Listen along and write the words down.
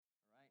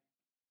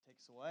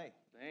Takes away.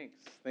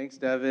 Thanks,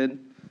 David.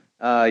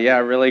 Yeah,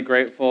 really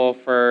grateful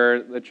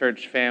for the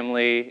church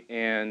family,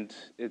 and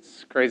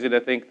it's crazy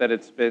to think that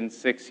it's been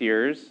 6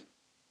 years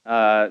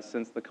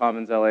since the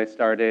Commons LA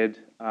started,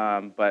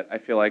 but I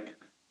feel like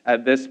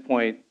at this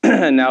point,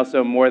 now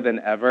so more than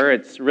ever,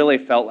 it's really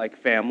felt like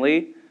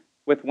family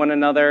with one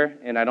another,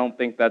 and I don't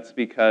think that's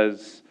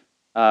because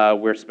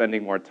we're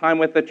spending more time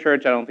with the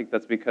church. I don't think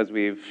that's because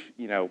we've,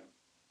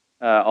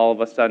 all of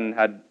a sudden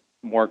had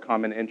more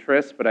common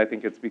interests, but I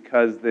think it's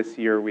because this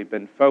year we've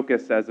been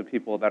focused as a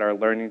people that are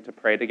learning to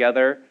pray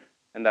together,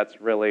 and that's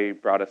really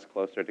brought us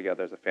closer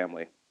together as a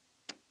family.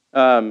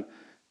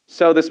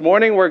 So this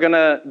morning we're going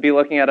to be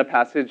looking at a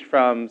passage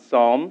from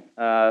Psalm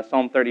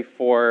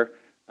 34.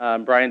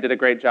 Brian did a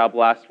great job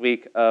last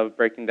week of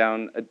breaking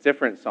down a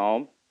different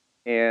psalm,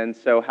 and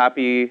so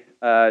happy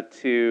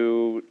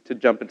to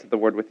jump into the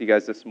Word with you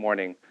guys this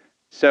morning.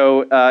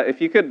 So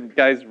if you could,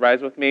 guys,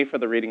 rise with me for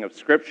the reading of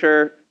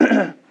Scripture.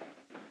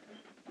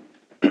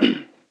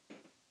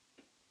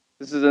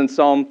 This is in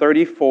Psalm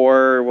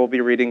 34. We'll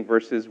be reading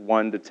verses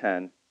 1 to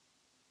 10.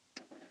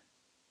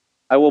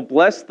 I will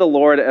bless the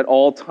Lord at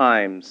all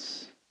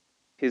times.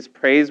 His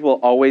praise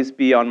will always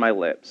be on my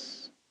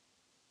lips.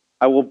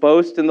 I will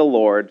boast in the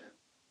Lord.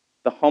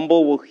 The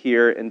humble will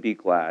hear and be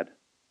glad.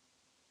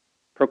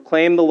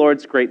 Proclaim the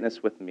Lord's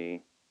greatness with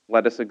me.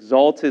 Let us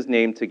exalt his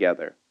name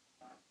together.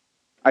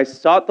 I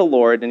sought the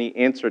Lord, and he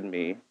answered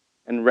me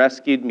and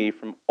rescued me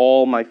from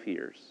all my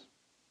fears.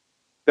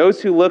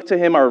 Those who look to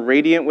him are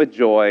radiant with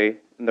joy,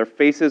 and their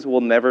faces will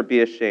never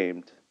be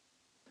ashamed.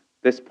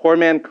 This poor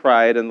man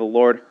cried, and the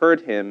Lord heard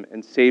him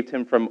and saved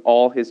him from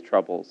all his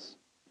troubles.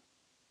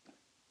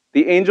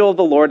 The angel of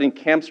the Lord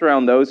encamps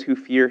around those who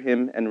fear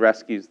him and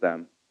rescues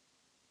them.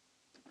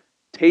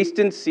 Taste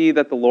and see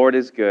that the Lord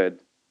is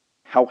good.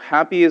 How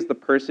happy is the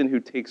person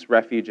who takes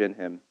refuge in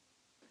him.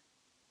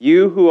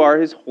 You who are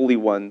his holy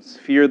ones,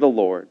 fear the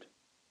Lord,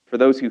 for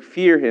those who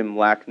fear him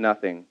lack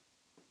nothing.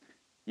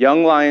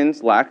 Young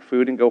lions lack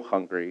food and go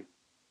hungry,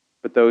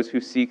 but those who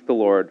seek the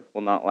Lord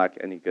will not lack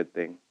any good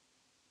thing.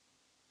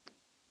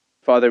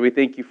 Father, we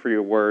thank you for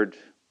your word.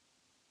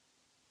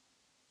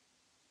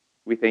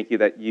 We thank you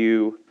that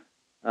you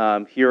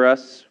hear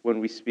us when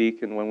we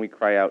speak and when we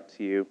cry out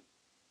to you.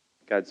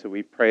 God, so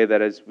we pray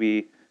that as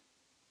we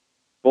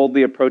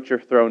boldly approach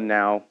your throne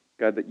now,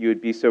 God, that you would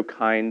be so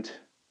kind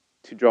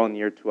to draw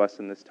near to us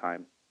in this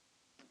time.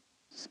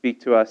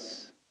 Speak to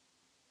us.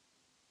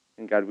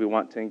 And God, we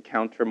want to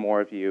encounter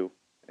more of you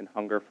and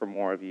hunger for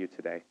more of you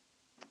today.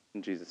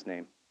 In Jesus'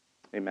 name,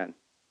 amen.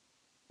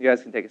 You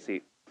guys can take a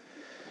seat.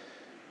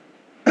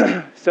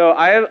 So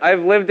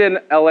I've lived in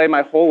LA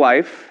my whole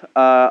life,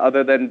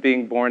 other than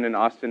being born in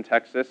Austin,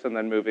 Texas, and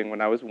then moving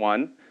when I was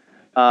 1.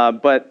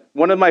 But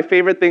one of my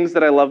favorite things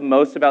that I love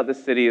most about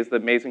this city is the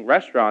amazing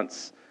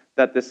restaurants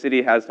that the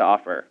city has to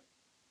offer.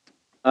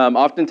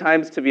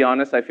 Oftentimes, to be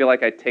honest, I feel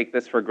like I take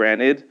this for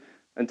granted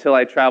until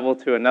I travel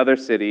to another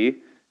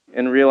city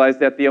and realize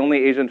that the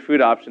only Asian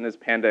food option is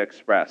Panda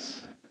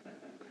Express.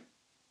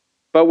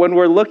 But when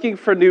we're looking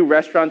for new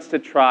restaurants to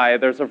try,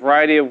 there's a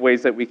variety of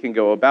ways that we can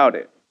go about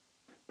it.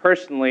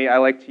 Personally, I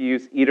like to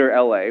use Eater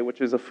LA, which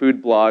is a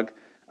food blog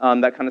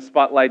that kind of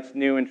spotlights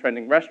new and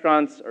trending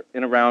restaurants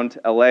in around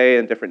LA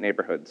and different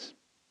neighborhoods.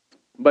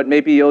 But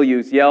maybe you'll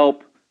use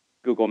Yelp,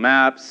 Google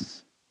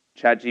Maps,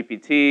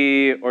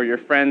 ChatGPT, or your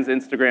friends'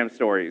 Instagram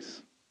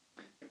stories.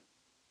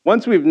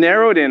 Once we've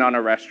narrowed in on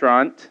a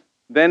restaurant,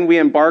 then we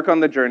embark on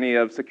the journey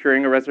of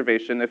securing a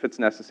reservation if it's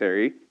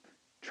necessary,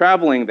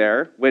 traveling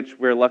there, which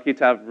we're lucky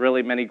to have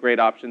really many great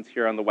options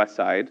here on the west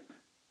side,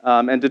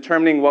 and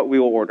determining what we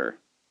will order.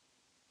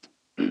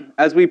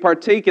 As we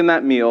partake in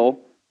that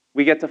meal,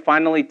 we get to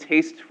finally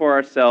taste for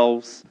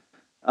ourselves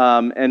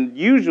and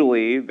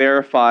usually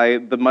verify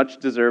the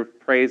much-deserved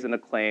praise and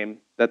acclaim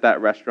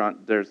that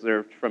restaurant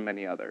deserved from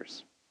many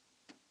others.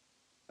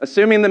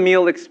 Assuming the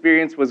meal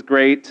experience was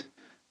great,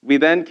 we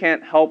then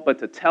can't help but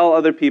to tell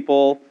other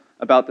people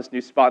about this new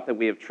spot that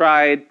we have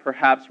tried,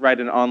 perhaps write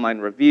an online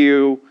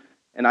review,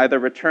 and either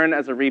return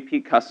as a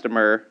repeat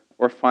customer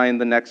or find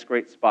the next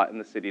great spot in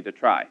the city to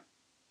try.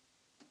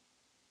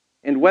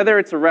 And whether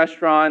it's a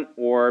restaurant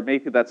or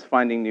maybe that's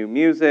finding new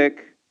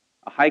music,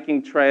 a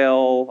hiking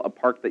trail, a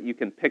park that you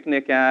can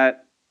picnic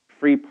at,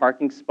 free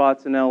parking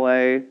spots in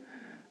LA,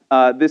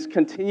 this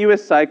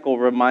continuous cycle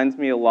reminds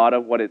me a lot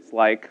of what it's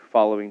like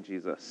following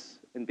Jesus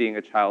and being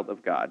a child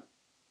of God.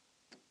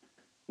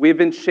 We've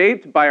been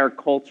shaped by our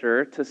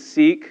culture to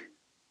seek,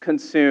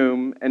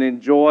 consume, and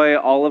enjoy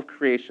all of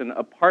creation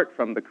apart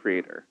from the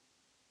Creator.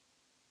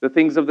 The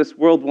things of this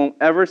world won't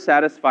ever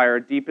satisfy our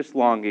deepest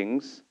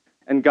longings,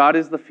 and God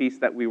is the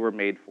feast that we were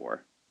made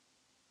for.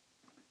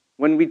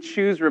 When we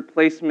choose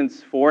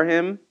replacements for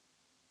Him,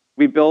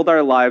 we build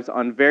our lives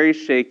on very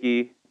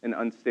shaky and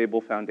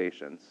unstable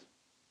foundations.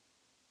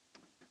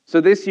 So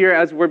this year,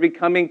 as we're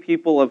becoming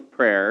people of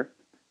prayer,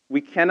 we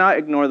cannot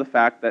ignore the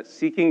fact that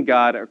seeking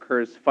God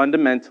occurs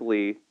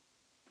fundamentally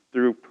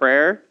through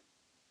prayer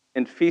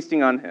and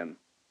feasting on Him.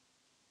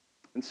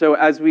 And so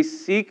as we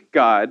seek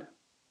God,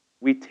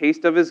 we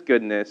taste of His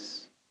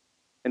goodness,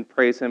 and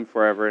praise him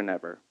forever and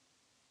ever.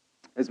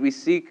 As we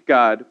seek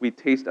God, we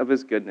taste of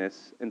his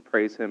goodness and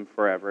praise him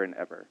forever and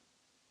ever.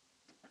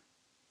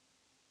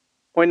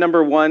 Point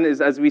number one is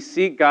as we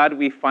seek God,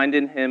 we find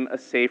in him a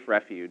safe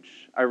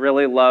refuge. I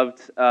really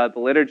loved the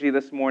liturgy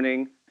this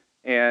morning,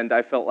 and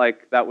I felt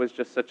like that was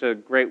just such a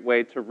great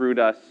way to root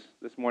us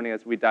this morning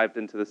as we dove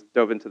into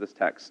this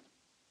text.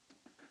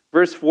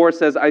 Verse 4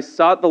 says, I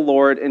sought the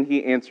Lord, and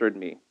he answered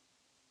me.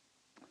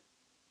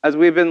 As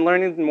we've been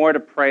learning more to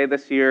pray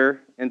this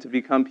year and to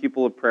become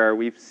people of prayer,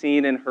 we've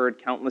seen and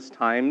heard countless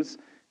times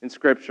in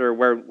Scripture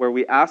where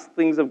we ask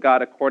things of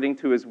God according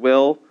to his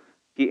will,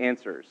 he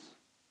answers.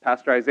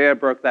 Pastor Isaiah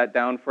broke that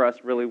down for us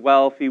really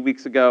well a few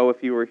weeks ago,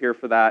 if you were here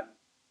for that.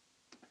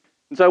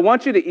 And so I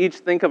want you to each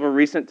think of a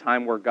recent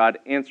time where God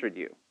answered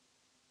you.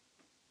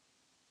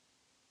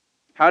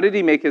 How did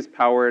he make his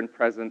power and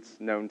presence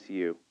known to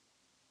you?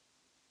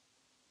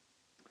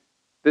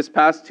 This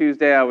past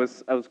Tuesday, I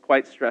was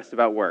quite stressed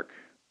about work.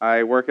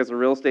 I work as a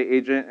real estate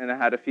agent, and I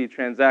had a few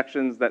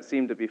transactions that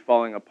seemed to be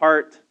falling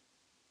apart.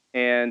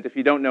 And if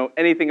you don't know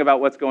anything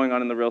about what's going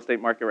on in the real estate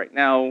market right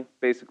now,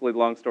 basically,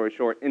 long story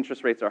short,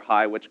 interest rates are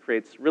high, which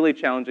creates really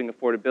challenging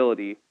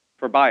affordability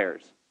for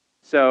buyers.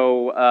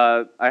 So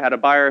I had a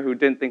buyer who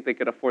didn't think they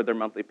could afford their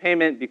monthly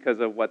payment because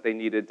of what they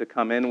needed to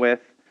come in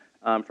with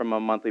from a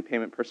monthly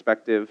payment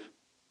perspective.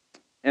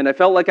 And I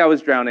felt like I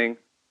was drowning,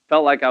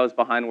 felt like I was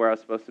behind where I was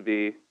supposed to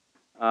be,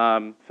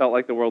 felt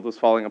like the world was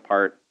falling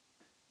apart.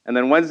 And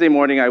then Wednesday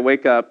morning, I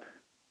wake up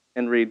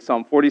and read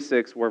Psalm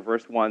 46, where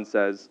verse 1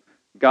 says,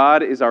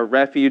 God is our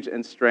refuge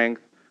and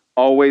strength,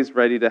 always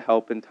ready to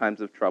help in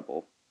times of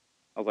trouble.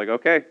 I was like,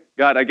 okay,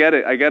 God, I get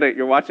it.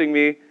 You're watching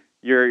me.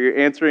 You're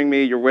answering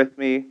me. You're with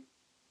me.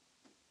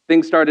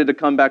 Things started to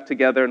come back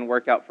together and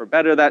work out for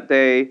better that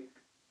day,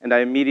 and I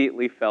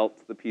immediately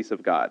felt the peace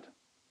of God.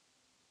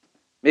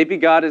 Maybe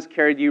God has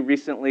carried you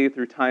recently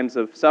through times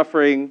of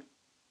suffering,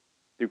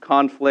 through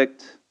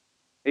conflict.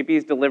 Maybe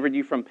he's delivered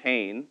you from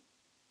pain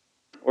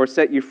or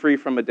set you free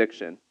from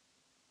addiction.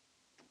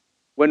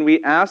 When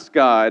we ask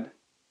God,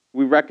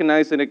 we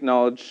recognize and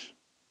acknowledge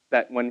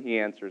that when he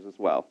answers as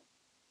well.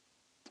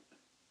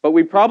 But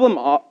we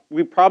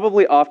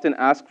probably often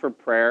ask for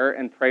prayer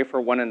and pray for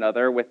one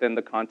another within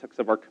the context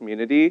of our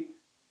community,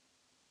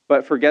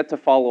 but forget to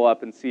follow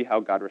up and see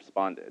how God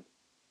responded.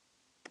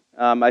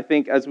 I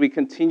think as we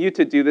continue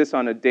to do this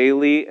on a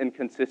daily and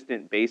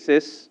consistent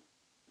basis,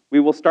 we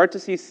will start to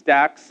see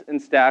stacks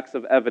and stacks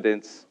of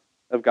evidence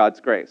of God's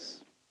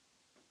grace.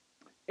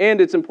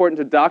 And it's important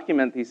to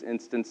document these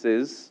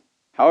instances,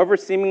 however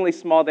seemingly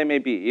small they may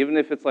be, even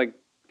if it's like,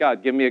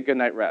 God, give me a good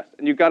night rest.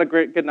 And you got a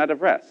great good night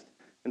of rest,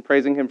 and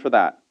praising him for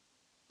that.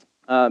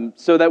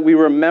 So that we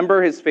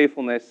remember his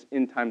faithfulness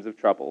in times of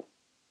trouble.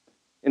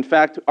 In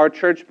fact, our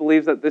church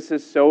believes that this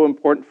is so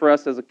important for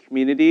us as a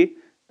community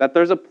that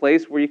there's a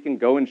place where you can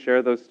go and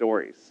share those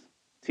stories.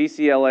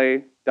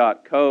 tcla.co/EOG,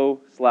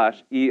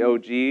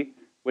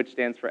 which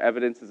stands for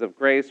Evidences of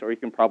Grace, or you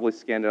can probably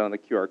scan it on the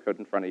QR code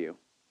in front of you.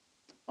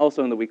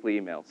 Also in the weekly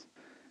emails.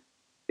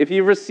 If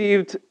you've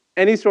received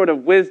any sort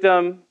of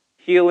wisdom,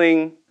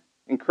 healing,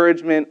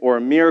 encouragement, or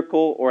a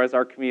miracle, or as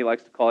our community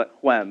likes to call it,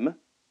 whem,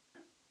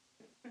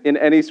 in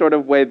any sort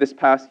of way this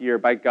past year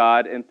by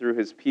God and through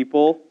his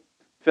people,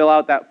 fill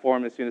out that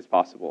form as soon as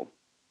possible.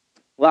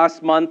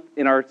 Last month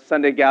in our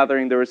Sunday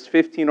gathering, there was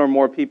 15 or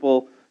more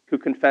people who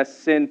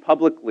confessed sin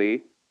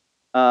publicly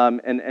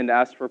and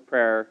asked for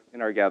prayer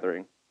in our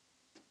gathering.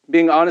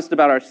 Being honest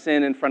about our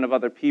sin in front of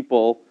other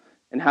people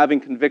and having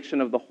conviction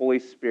of the Holy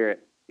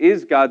Spirit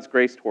is God's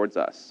grace towards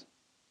us.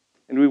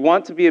 And we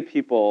want to be a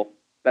people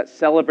that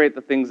celebrate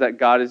the things that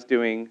God is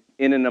doing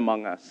in and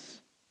among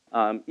us,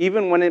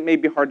 even when it may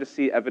be hard to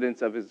see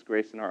evidence of his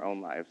grace in our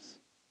own lives.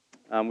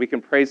 We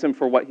can praise him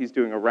for what he's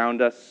doing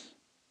around us,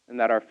 and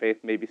that our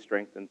faith may be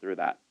strengthened through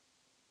that.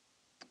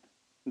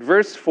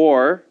 Verse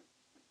 4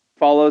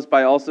 follows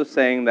by also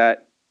saying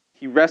that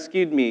he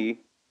rescued me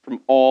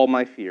from all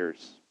my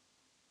fears.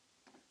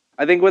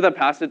 I think with a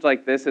passage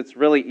like this, it's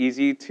really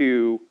easy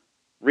to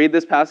read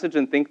this passage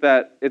and think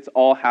that it's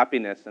all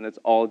happiness and it's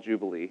all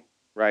jubilee,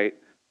 right?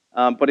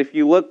 But if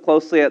you look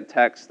closely at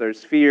text,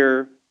 there's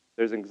fear,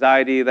 there's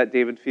anxiety that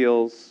David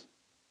feels,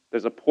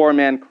 there's a poor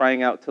man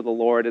crying out to the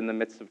Lord in the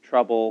midst of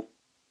trouble.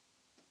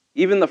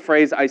 Even the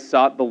phrase, I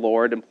sought the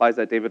Lord, implies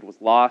that David was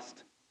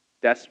lost,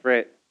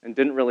 desperate, and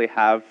didn't really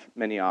have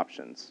many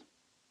options.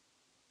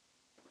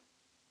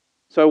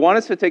 So I want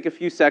us to take a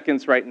few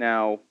seconds right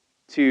now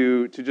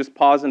to just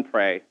pause and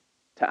pray,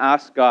 to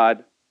ask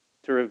God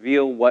to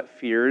reveal what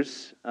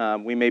fears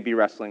we may be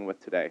wrestling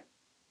with today.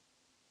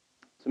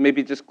 So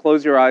maybe just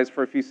close your eyes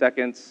for a few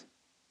seconds,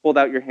 hold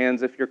out your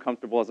hands if you're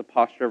comfortable as a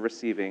posture of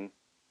receiving.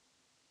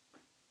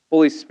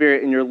 Holy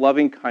Spirit, in your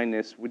loving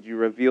kindness, would you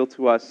reveal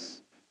to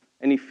us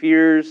any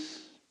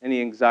fears,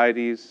 any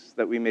anxieties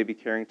that we may be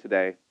carrying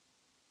today,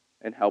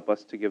 and help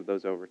us to give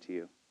those over to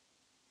you.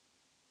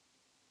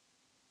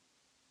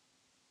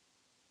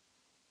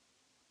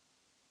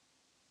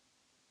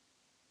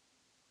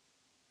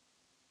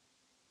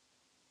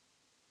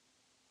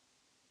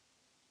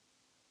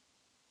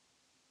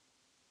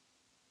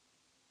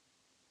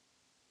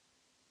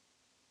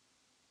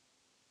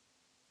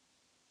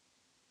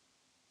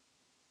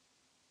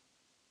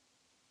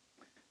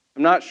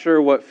 I'm not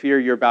sure what fear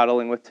you're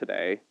battling with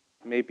today.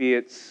 Maybe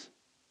it's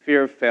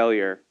fear of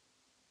failure.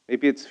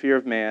 Maybe it's fear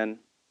of man.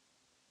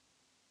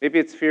 Maybe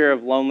it's fear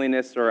of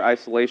loneliness or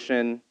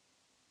isolation,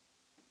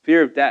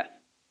 fear of death.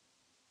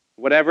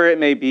 Whatever it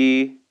may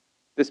be,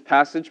 this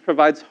passage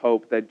provides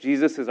hope that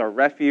Jesus is our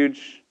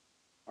refuge,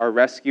 our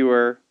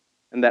rescuer,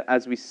 and that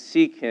as we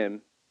seek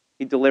him,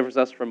 he delivers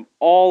us from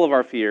all of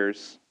our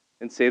fears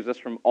and saves us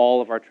from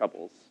all of our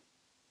troubles.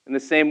 In the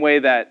same way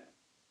that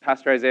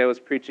Pastor Isaiah was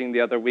preaching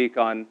the other week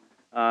on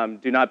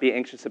do not be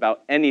anxious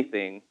about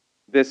anything,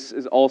 this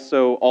is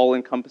also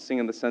all-encompassing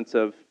in the sense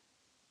of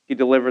he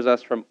delivers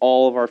us from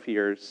all of our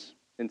fears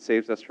and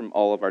saves us from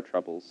all of our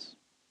troubles.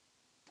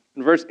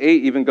 And verse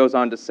 8 even goes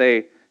on to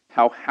say,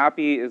 how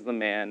happy is the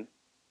man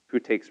who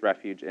takes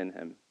refuge in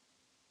him.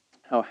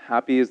 How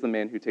happy is the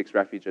man who takes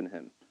refuge in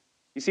him.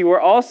 You see, we're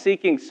all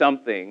seeking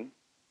something,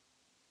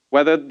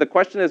 the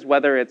question is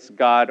whether it's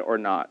God or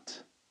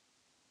not.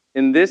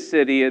 In this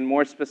city, and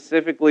more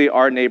specifically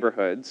our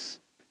neighborhoods,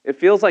 it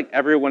feels like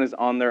everyone is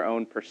on their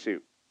own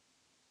pursuit.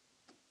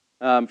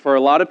 For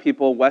a lot of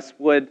people,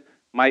 Westwood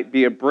might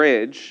be a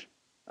bridge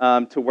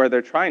to where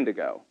they're trying to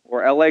go,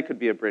 or LA could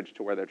be a bridge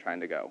to where they're trying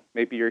to go.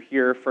 Maybe you're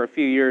here for a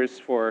few years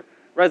for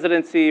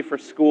residency, for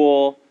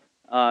school,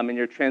 and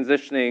you're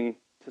transitioning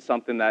to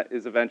something that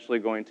is eventually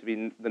going to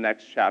be the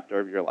next chapter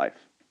of your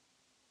life.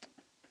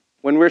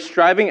 When we're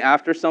striving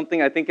after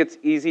something, I think it's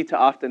easy to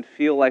often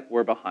feel like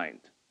we're behind,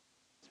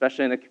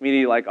 especially in a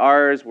community like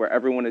ours where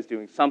everyone is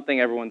doing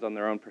something, everyone's on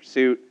their own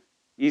pursuit.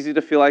 Easy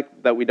to feel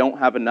like that we don't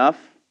have enough,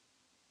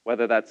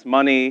 whether that's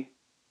money,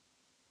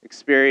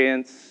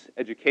 experience,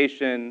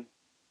 education,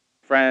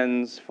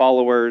 friends,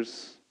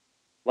 followers,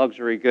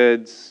 luxury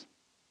goods.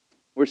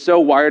 We're so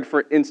wired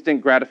for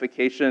instant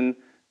gratification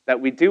that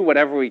we do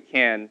whatever we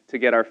can to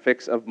get our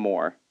fix of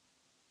more,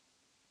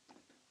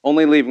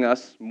 only leaving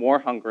us more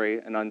hungry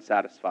and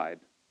unsatisfied.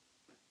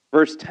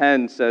 Verse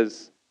 10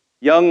 says,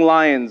 young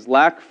lions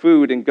lack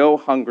food and go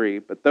hungry,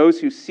 but those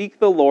who seek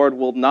the Lord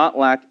will not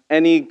lack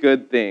any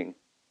good thing.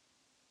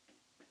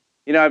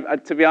 You know,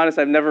 to be honest,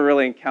 I've never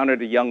really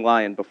encountered a young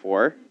lion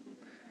before,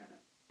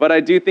 but I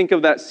do think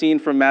of that scene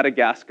from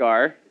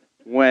Madagascar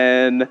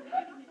when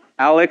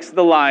Alex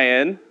the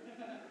lion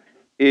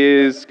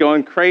is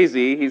going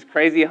crazy. He's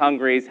crazy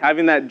hungry. He's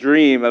having that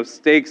dream of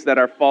steaks that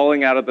are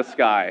falling out of the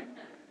sky.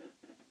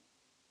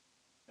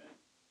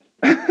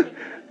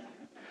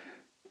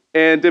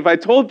 And if I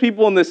told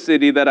people in this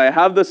city that I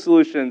have the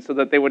solution so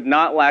that they would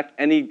not lack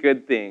any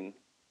good thing,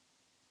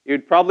 it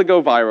would probably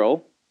go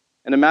viral.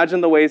 And imagine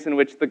the ways in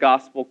which the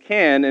gospel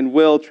can and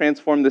will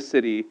transform the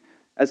city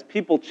as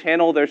people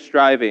channel their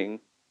striving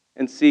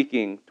and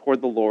seeking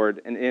toward the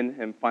Lord and in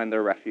him find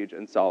their refuge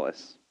and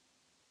solace.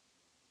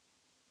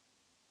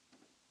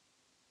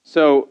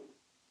 So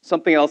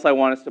something else I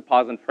want us to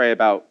pause and pray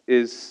about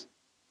is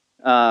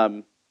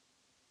as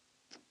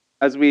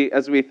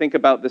we think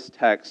about this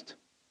text,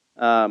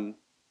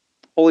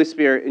 Holy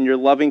Spirit, in your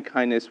loving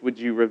kindness, would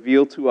you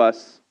reveal to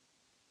us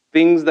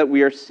things that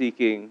we are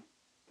seeking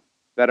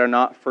that are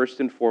not first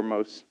and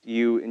foremost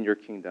you and your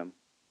kingdom?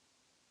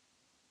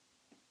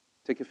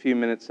 Take a few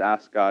minutes to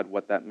ask God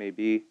what that may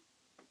be,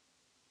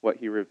 what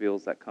he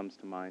reveals that comes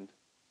to mind.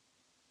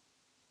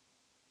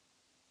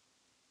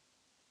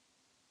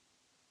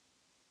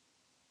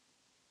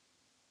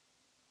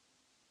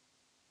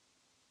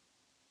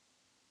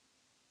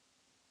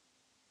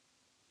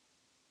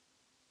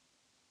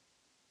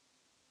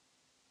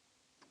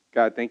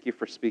 God, thank you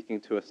for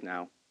speaking to us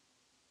now.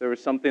 There was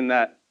something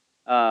that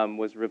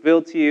was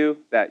revealed to you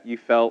that you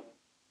felt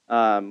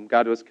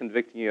God was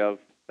convicting you of.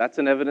 That's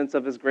an evidence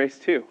of his grace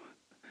too.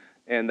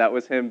 And that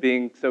was him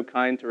being so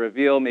kind to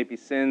reveal maybe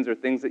sins or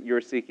things that you're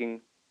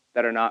seeking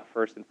that are not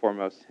first and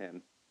foremost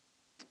him.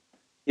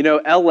 You know,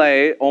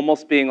 LA,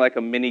 almost being like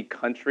a mini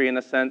country in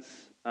a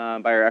sense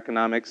by our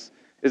economics,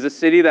 is a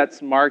city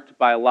that's marked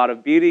by a lot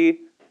of beauty,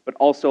 but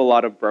also a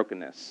lot of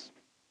brokenness.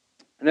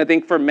 And I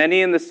think for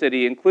many in the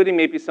city, including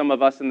maybe some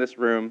of us in this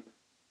room,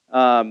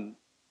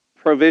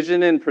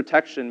 provision and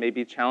protection may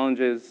be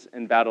challenges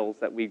and battles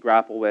that we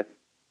grapple with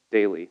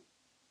daily.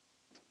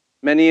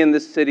 Many in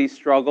this city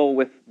struggle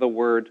with the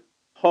word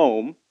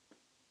home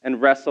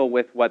and wrestle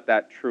with what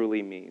that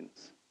truly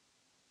means.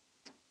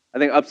 I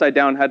think Upside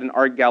Down had an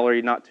art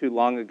gallery not too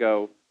long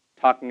ago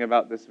talking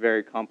about this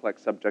very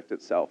complex subject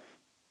itself.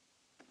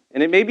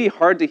 And it may be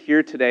hard to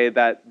hear today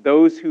that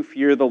those who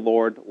fear the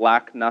Lord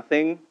lack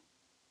nothing,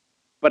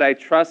 but I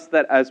trust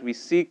that as we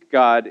seek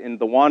God in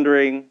the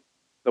wandering,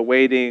 the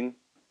waiting,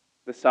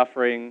 the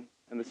suffering,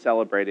 and the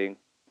celebrating,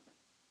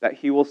 that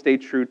he will stay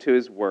true to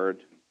his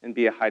word and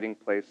be a hiding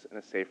place and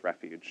a safe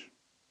refuge.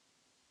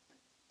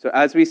 So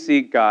as we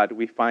seek God,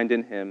 we find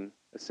in him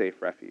a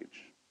safe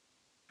refuge.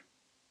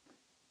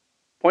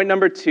 Point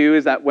number 2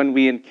 is that when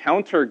we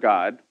encounter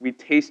God, we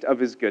taste of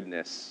his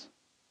goodness.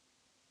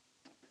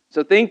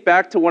 So think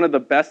back to one of the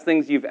best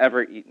things you've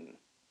ever eaten.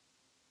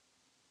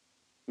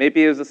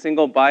 Maybe it was a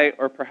single bite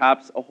or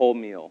perhaps a whole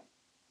meal.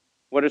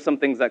 What are some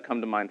things that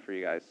come to mind for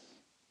you guys?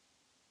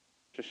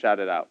 Just shout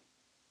it out.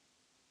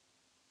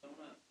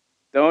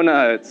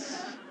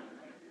 Donuts.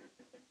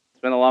 It's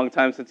been a long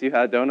time since you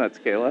had donuts,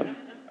 Caleb.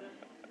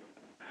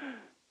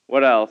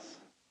 What else?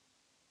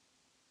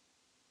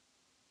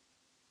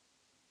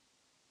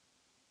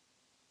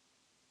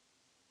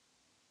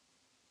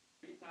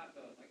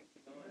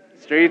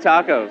 Street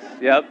tacos.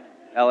 Yep.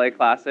 LA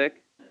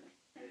classic.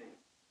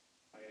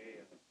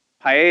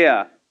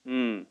 Paella.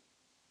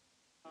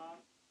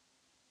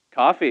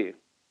 Coffee.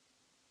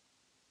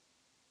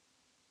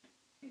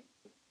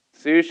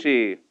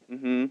 Sushi.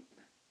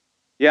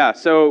 Yeah,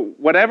 so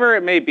whatever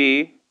it may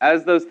be,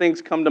 as those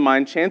things come to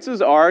mind,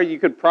 chances are you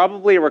could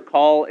probably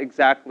recall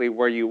exactly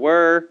where you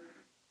were,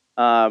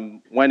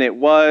 when it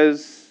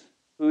was,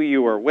 who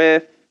you were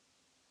with,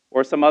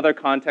 or some other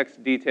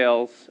context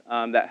details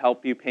that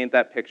help you paint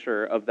that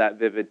picture of that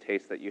vivid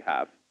taste that you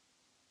have.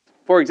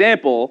 For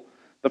example,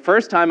 the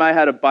first time I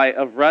had a bite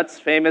of Rut's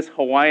famous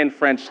Hawaiian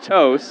French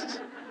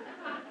toast,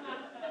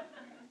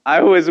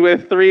 I was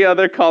with 3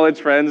 other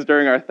college friends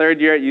during our 3rd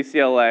year at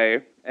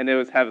UCLA, and it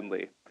was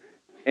heavenly.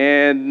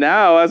 And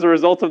now, as a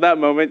result of that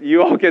moment,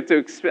 you all get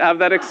to have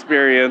that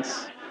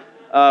experience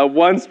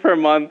once per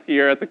month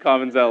here at the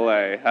Commons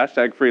LA.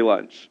 #free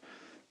lunch.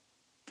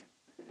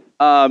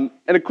 And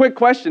a quick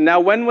question. Now,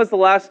 when was the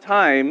last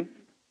time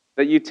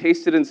that you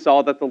tasted and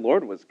saw that the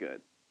Lord was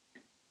good?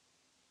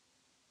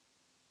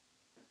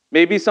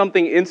 Maybe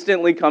something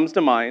instantly comes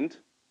to mind,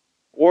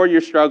 or you're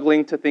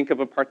struggling to think of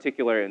a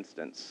particular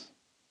instance.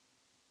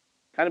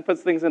 Kind of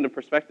puts things into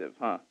perspective,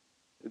 huh?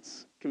 It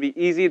can be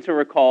easy to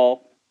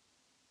recall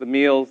the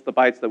meals, the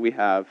bites that we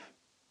have,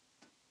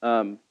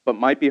 but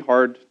might be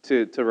hard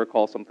to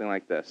recall something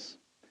like this.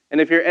 And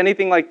if you're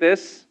anything like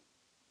this,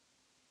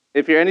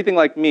 if you're anything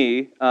like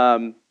me,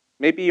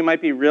 maybe you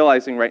might be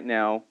realizing right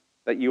now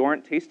that you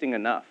aren't tasting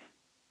enough.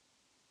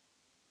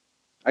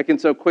 I can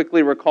so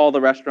quickly recall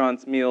the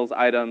restaurants, meals,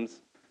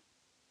 items,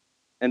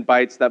 and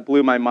bites that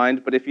blew my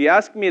mind, but if you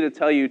ask me to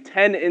tell you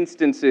 10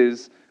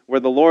 instances where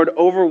the Lord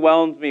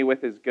overwhelmed me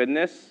with his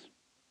goodness,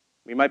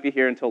 we might be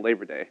here until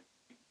Labor Day.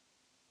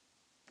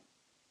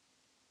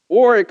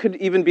 Or it could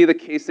even be the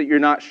case that you're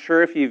not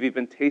sure if you've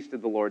even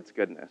tasted the Lord's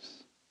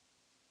goodness.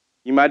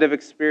 You might have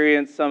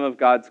experienced some of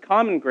God's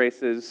common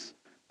graces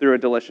through a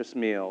delicious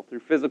meal, through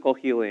physical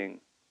healing,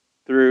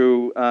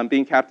 through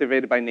being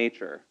captivated by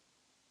nature.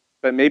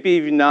 But maybe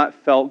you've not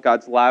felt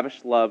God's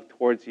lavish love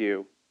towards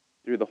you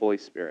through the Holy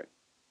Spirit.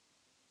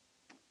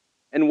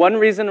 And one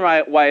reason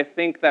why I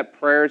think that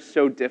prayer is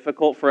so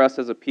difficult for us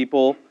as a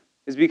people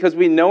is because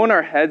we know in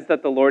our heads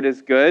that the Lord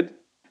is good,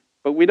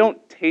 but we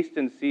don't taste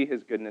and see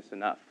his goodness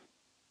enough.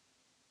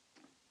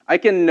 I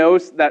can know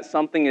that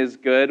something is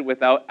good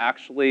without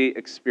actually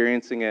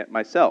experiencing it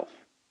myself.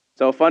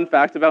 So a fun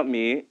fact about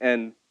me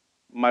and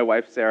my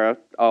wife, Sarah,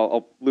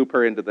 I'll loop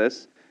her into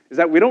this, is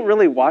that we don't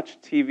really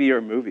watch TV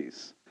or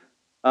movies.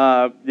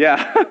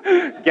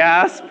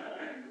 Gasp.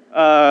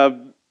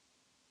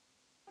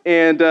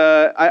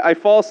 I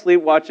fall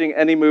asleep watching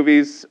any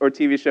movies or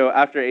TV show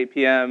after 8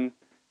 p.m.,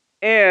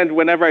 and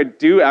whenever I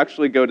do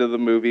actually go to the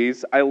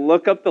movies, I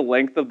look up the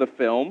length of the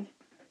film,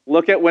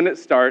 look at when it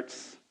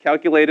starts,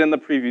 calculate in the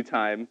preview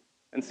time,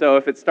 and so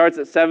if it starts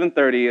at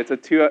 7:30, it's a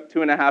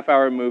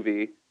 2.5-hour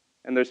movie,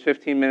 and there's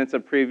 15 minutes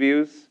of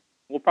previews,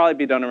 we'll probably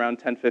be done around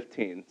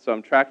 10:15. So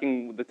I'm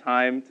tracking the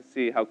time to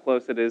see how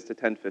close it is to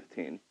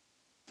 10:15.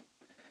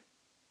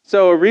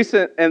 So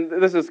and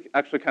this is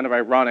actually kind of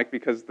ironic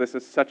because this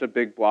is such a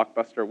big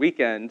blockbuster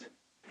weekend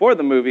for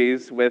the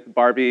movies with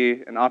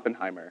Barbie and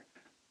Oppenheimer.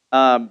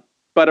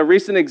 But a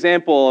recent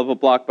example of a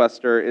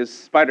blockbuster is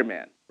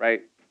Spider-Man,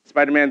 right?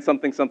 Spider-Man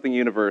something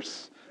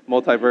universe,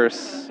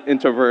 multiverse,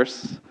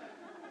 interverse.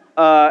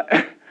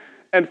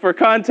 And for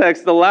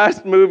context, the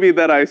last movie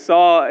that I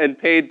saw and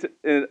paid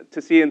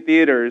to see in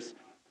theaters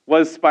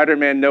was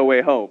Spider-Man No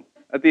Way Home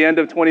at the end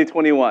of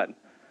 2021.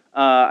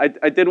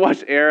 I did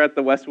watch Air at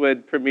the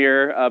Westwood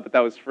premiere, but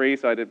that was free,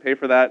 so I didn't pay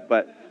for that.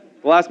 But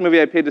the last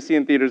movie I paid to see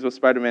in theaters was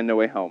Spider-Man No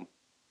Way Home.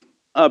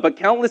 But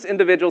countless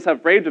individuals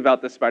have raved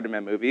about this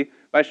Spider-Man movie.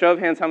 By show of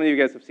hands, how many of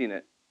you guys have seen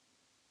it?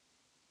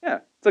 Yeah,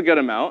 it's a good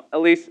amount,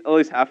 at least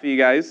half of you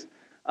guys.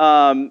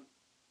 And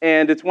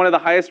it's one of the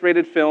highest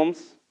rated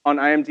films on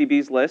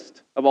IMDb's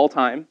list of all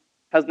time.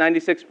 Has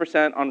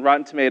 96% on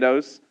Rotten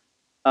Tomatoes.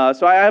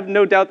 So I have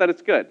no doubt that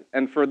it's good.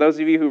 And for those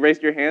of you who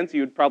raised your hands,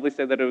 you would probably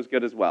say that it was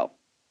good as well.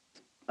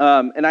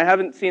 And I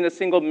haven't seen a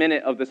single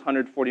minute of this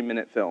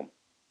 140-minute film.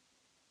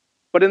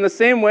 But in the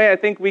same way, I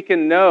think we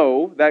can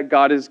know that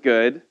God is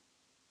good,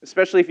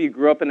 especially if you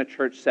grew up in a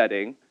church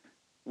setting,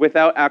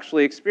 without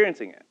actually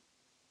experiencing it.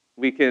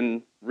 We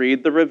can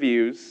read the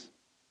reviews,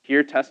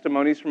 hear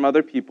testimonies from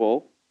other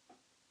people,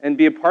 and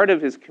be a part of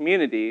his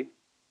community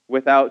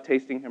without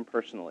tasting him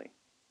personally.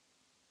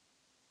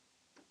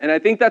 And I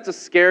think that's a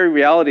scary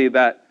reality,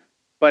 but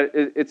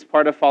it's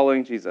part of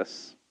following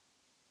Jesus.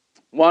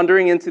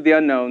 Wandering into the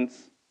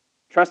unknowns,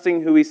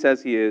 trusting who he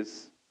says he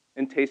is,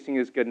 and tasting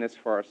his goodness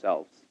for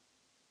ourselves.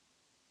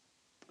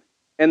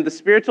 And the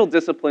spiritual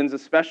disciplines,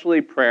 especially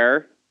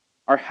prayer,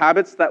 are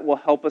habits that will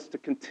help us to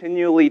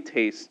continually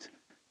taste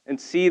and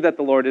see that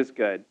the Lord is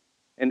good,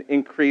 and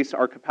increase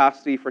our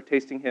capacity for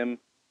tasting him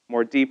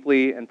more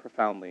deeply and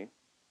profoundly.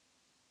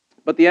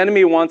 But the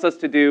enemy wants us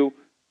to do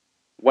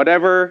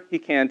whatever he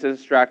can to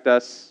distract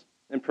us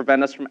and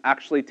prevent us from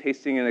actually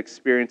tasting and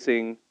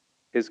experiencing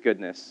his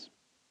goodness.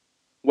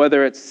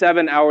 Whether it's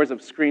 7 hours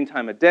of screen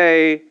time a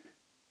day,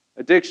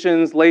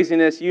 addictions,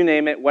 laziness, you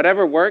name it,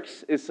 whatever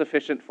works is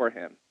sufficient for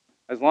him,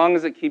 as long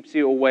as it keeps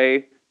you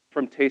away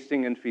from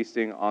tasting and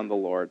feasting on the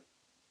Lord.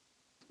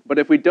 But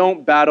if we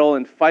don't battle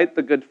and fight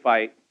the good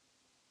fight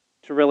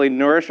to really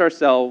nourish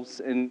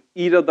ourselves and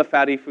eat of the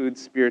fatty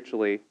foods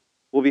spiritually,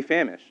 we'll be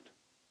famished.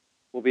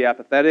 We'll be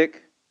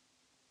apathetic,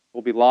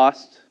 we'll be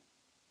lost,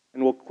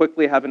 and we'll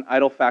quickly have an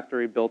idol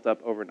factory built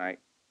up overnight.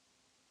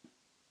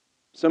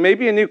 So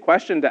maybe a new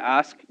question to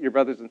ask your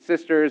brothers and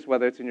sisters,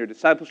 whether it's in your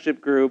discipleship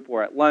group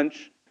or at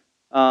lunch,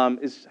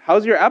 is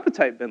how's your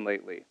appetite been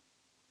lately?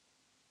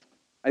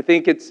 I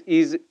think it's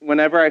easy,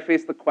 whenever I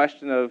face the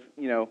question of,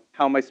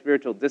 how my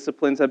spiritual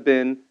disciplines have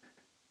been,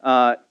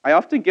 I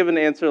often give an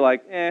answer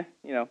like,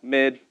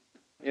 mid,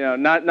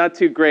 not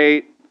too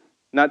great,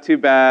 not too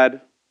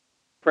bad.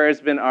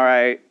 Prayer's been all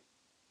right.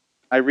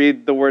 I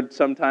read the word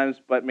sometimes,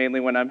 but mainly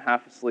when I'm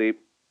half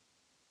asleep.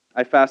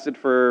 I fasted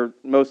for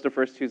most of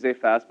First Tuesday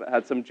fast, but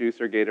had some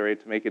juice or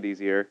Gatorade to make it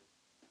easier.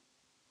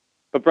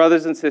 But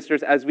brothers and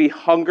sisters, as we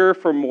hunger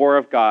for more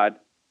of God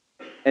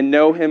and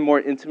know him more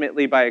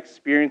intimately by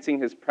experiencing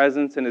his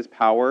presence and his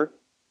power,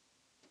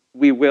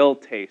 we will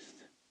taste.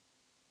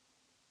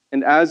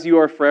 And as you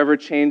are forever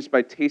changed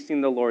by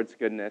tasting the Lord's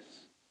goodness,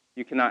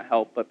 you cannot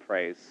help but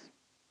praise.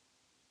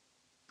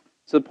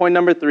 So point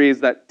number 3 is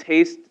that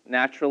taste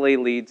naturally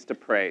leads to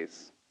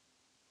praise.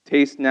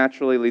 Taste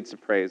naturally leads to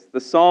praise.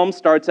 The psalm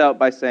starts out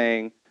by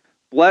saying,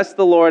 "Bless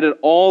the Lord at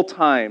all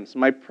times.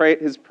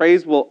 His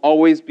praise will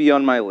always be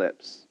on my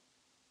lips."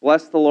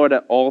 Bless the Lord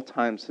at all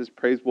times. His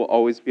praise will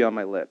always be on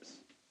my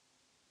lips.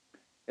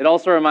 It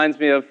also reminds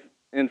me of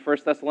in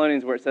 1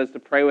 Thessalonians where it says to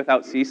pray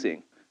without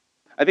ceasing.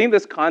 I think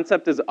this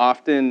concept is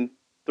often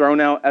thrown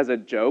out as a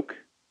joke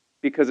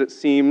because it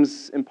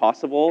seems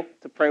impossible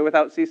to pray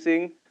without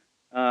ceasing.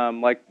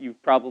 Like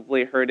you've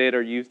probably heard it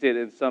or used it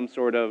in some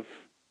sort of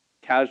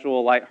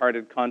casual,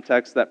 lighthearted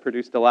context that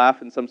produced a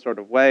laugh in some sort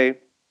of way.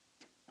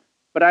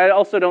 But I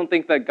also don't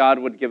think that God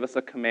would give us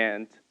a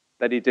command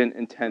that he didn't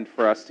intend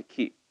for us to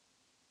keep.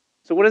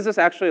 So what does this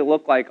actually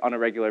look like on a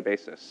regular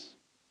basis?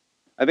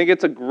 I think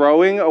it's a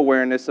growing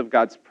awareness of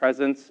God's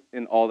presence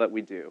in all that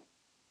we do.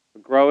 A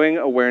growing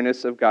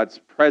awareness of God's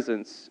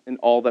presence in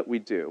all that we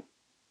do.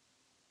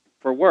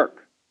 For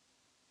work,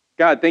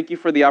 God, thank you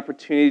for the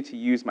opportunity to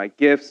use my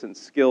gifts and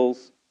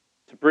skills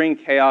to bring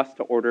chaos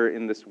to order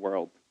in this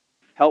world.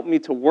 Help me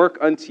to work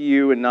unto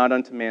you and not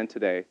unto man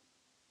today.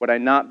 Would I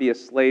not be a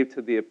slave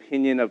to the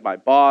opinion of my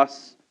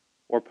boss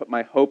or put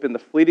my hope in the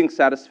fleeting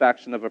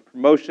satisfaction of a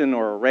promotion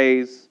or a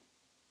raise,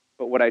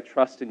 but would I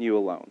trust in you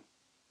alone?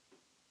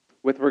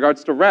 With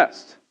regards to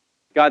rest,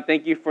 God,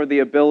 thank you for the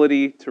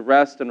ability to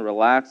rest and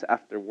relax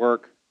after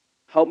work.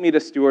 Help me to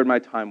steward my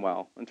time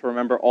well and to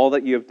remember all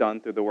that you have done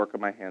through the work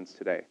of my hands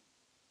today.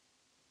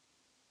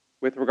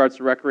 With regards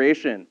to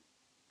recreation,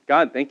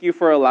 God, thank you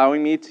for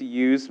allowing me to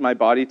use my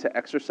body to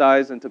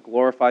exercise and to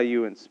glorify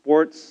you in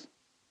sports,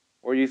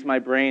 or use my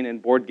brain in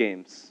board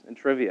games and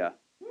trivia.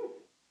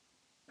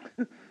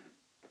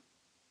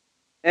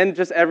 And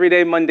just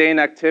everyday mundane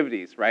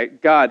activities,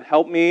 right? God,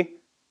 help me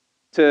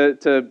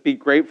to be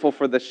grateful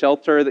for the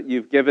shelter that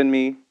you've given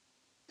me,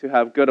 to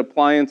have good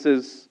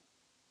appliances,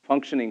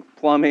 functioning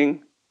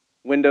plumbing,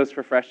 windows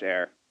for fresh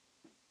air.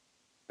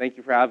 Thank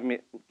you for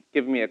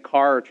giving me a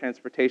car or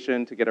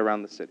transportation to get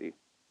around the city.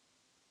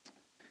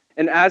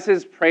 And as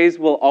his praise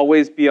will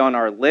always be on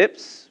our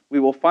lips,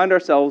 we will find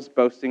ourselves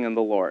boasting in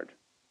the Lord.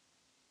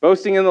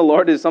 Boasting in the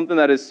Lord is something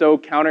that is so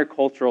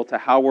countercultural to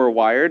how we're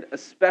wired,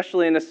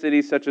 especially in a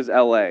city such as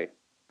LA.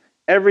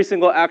 Every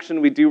single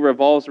action we do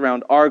revolves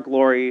around our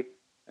glory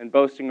and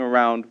boasting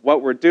around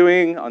what we're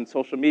doing on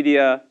social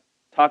media,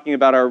 talking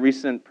about our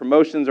recent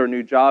promotions or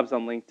new jobs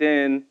on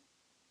LinkedIn,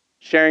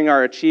 sharing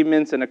our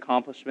achievements and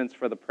accomplishments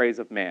for the praise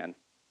of man.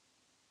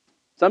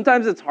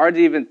 Sometimes it's hard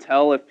to even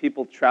tell if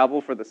people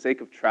travel for the sake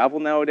of travel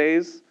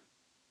nowadays,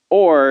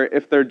 or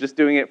if they're just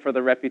doing it for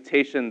the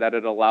reputation that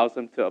it allows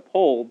them to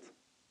uphold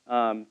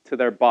to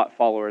their bot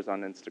followers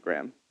on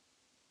Instagram.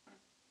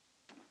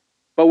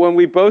 But when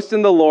we boast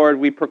in the Lord,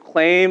 we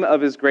proclaim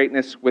of his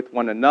greatness with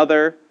one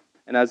another,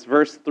 and as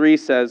verse 3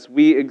 says,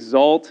 we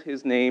exalt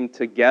his name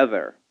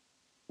together.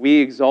 We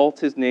exalt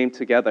his name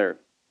together.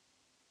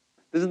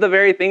 This is the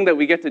very thing that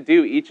we get to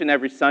do each and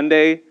every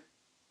Sunday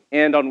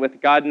and on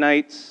With God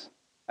nights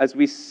as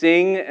we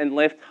sing and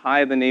lift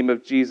high the name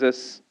of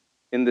Jesus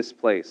in this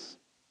place.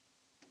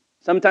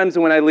 Sometimes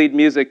when I lead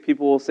music,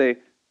 people will say,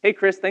 "Hey,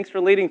 Chris, thanks for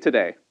leading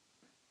today."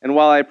 And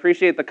while I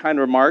appreciate the kind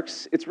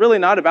remarks, it's really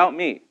not about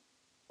me.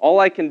 All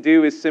I can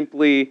do is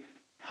simply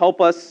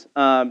help us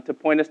to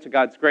point us to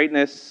God's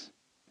greatness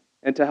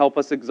and to help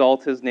us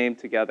exalt his name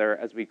together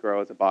as we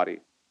grow as a body.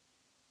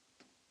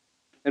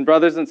 And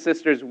brothers and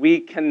sisters, we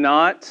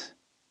cannot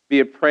be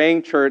a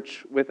praying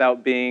church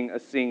without being a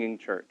singing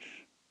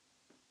church.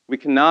 We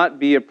cannot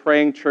be a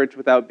praying church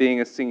without being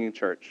a singing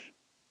church.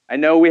 I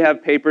know we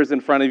have papers in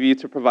front of you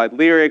to provide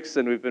lyrics,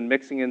 and we've been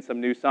mixing in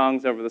some new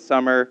songs over the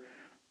summer,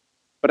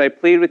 but I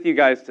plead with you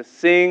guys to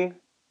sing,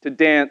 to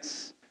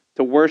dance,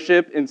 to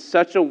worship in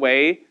such a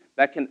way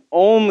that can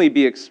only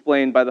be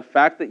explained by the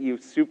fact that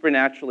you've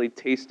supernaturally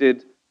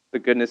tasted the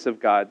goodness of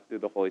God through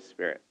the Holy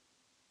Spirit.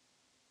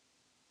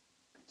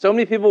 So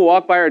many people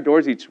walk by our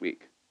doors each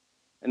week,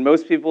 and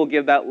most people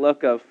give that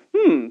look of,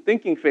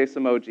 thinking face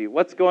emoji.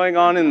 What's going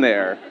on in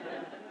there?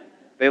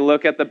 They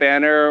look at the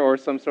banner or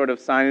some sort of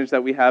signage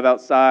that we have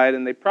outside,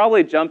 and they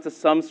probably jump to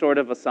some sort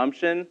of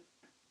assumption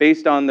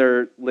based on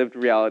their lived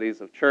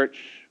realities of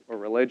church or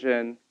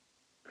religion,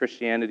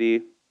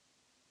 Christianity.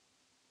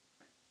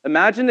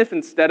 Imagine if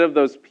instead of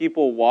those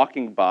people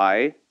walking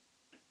by,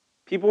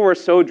 people were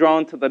so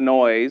drawn to the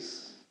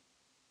noise,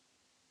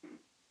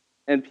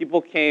 and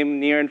people came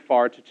near and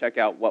far to check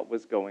out what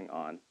was going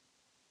on.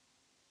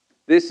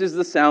 This is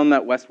the sound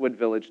that Westwood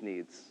Village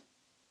needs.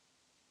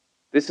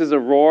 This is a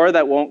roar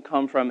that won't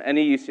come from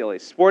any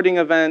UCLA sporting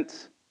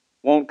event,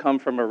 won't come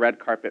from a red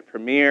carpet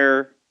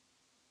premiere,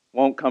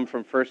 won't come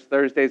from First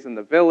Thursdays in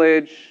the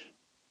Village,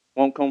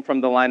 won't come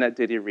from the line at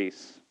Diddy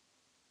Reese.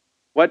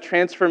 What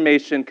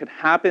transformation could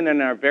happen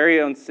in our very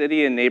own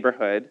city and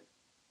neighborhood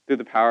through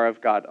the power of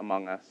God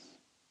among us?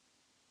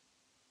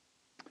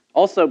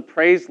 Also,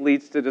 praise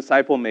leads to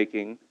disciple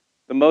making,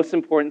 the most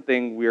important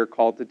thing we are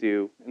called to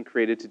do and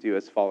created to do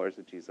as followers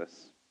of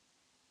Jesus.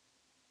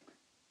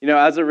 You know,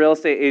 as a real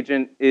estate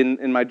agent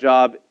in my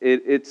job,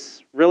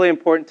 it's really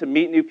important to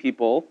meet new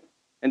people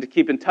and to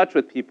keep in touch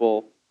with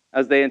people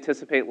as they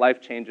anticipate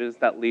life changes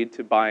that lead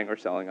to buying or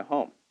selling a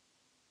home.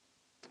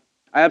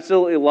 I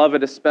absolutely love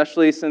it,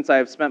 especially since I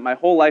have spent my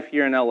whole life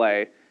here in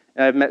LA,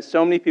 and I've met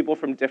so many people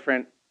from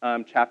different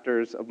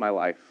chapters of my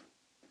life.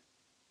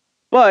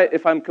 But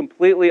if I'm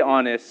completely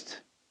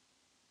honest,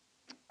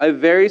 I've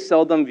very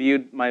seldom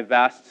viewed my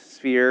vast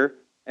sphere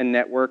and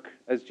network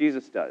as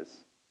Jesus does,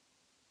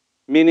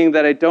 meaning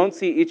that I don't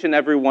see each and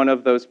every one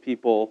of those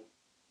people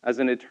as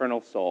an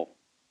eternal soul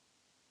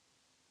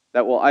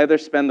that will either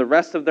spend the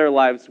rest of their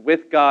lives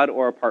with God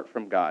or apart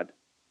from God.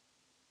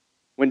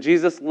 When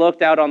Jesus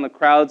looked out on the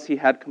crowds, he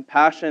had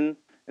compassion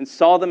and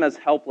saw them as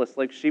helpless,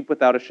 like sheep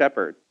without a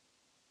shepherd.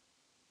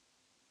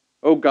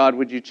 Oh God,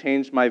 would you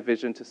change my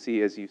vision to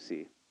see as you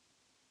see?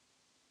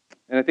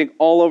 And I think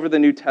all over the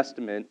New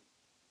Testament,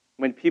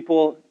 when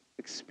people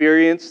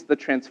experience the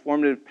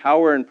transformative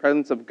power and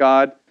presence of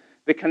God,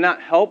 they cannot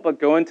help but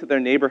go into their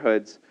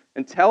neighborhoods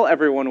and tell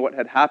everyone what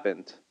had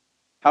happened,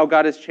 how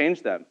God has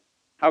changed them,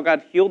 how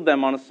God healed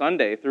them on a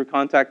Sunday through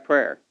contact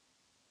prayer.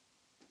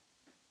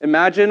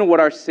 Imagine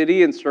what our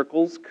city and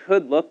circles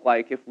could look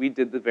like if we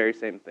did the very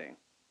same thing.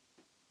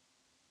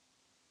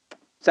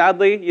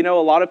 Sadly, a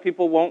lot of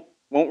people won't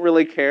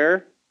really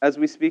care as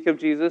we speak of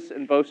Jesus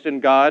and boast in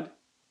God,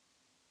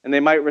 and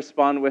they might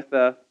respond with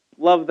a,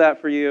 love that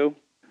for you.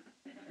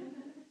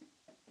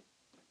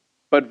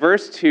 But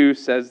verse 2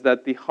 says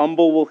that the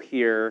humble will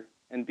hear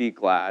and be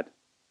glad.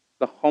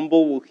 The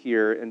humble will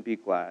hear and be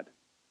glad.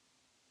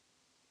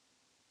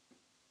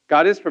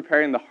 God is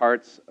preparing the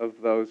hearts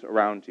of those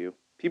around you,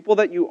 people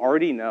that you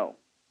already know,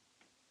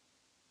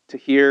 to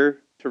hear,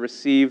 to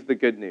receive the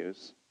good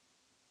news.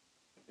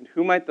 And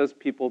who might those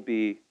people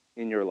be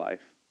in your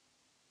life?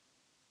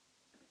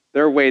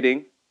 They're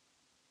waiting,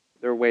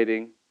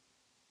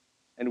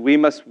 and we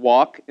must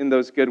walk in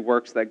those good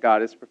works that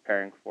God is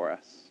preparing for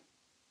us.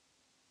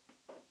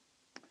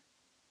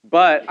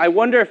 But I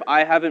wonder if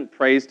I haven't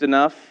praised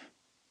enough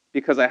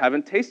because I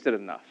haven't tasted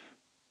enough.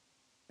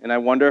 And I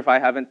wonder if I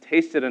haven't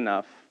tasted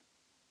enough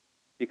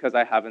because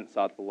I haven't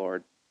sought the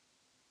Lord.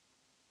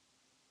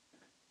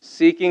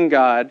 Seeking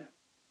God,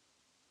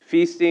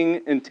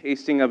 feasting and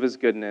tasting of his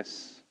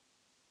goodness,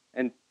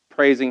 and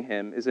praising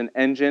him is an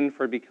engine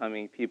for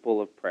becoming people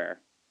of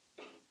prayer.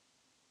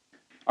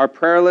 Our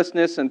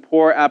prayerlessness and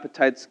poor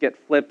appetites get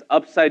flipped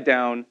upside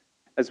down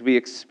as we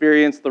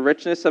experience the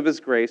richness of his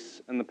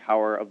grace and the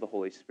power of the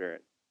Holy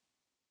Spirit.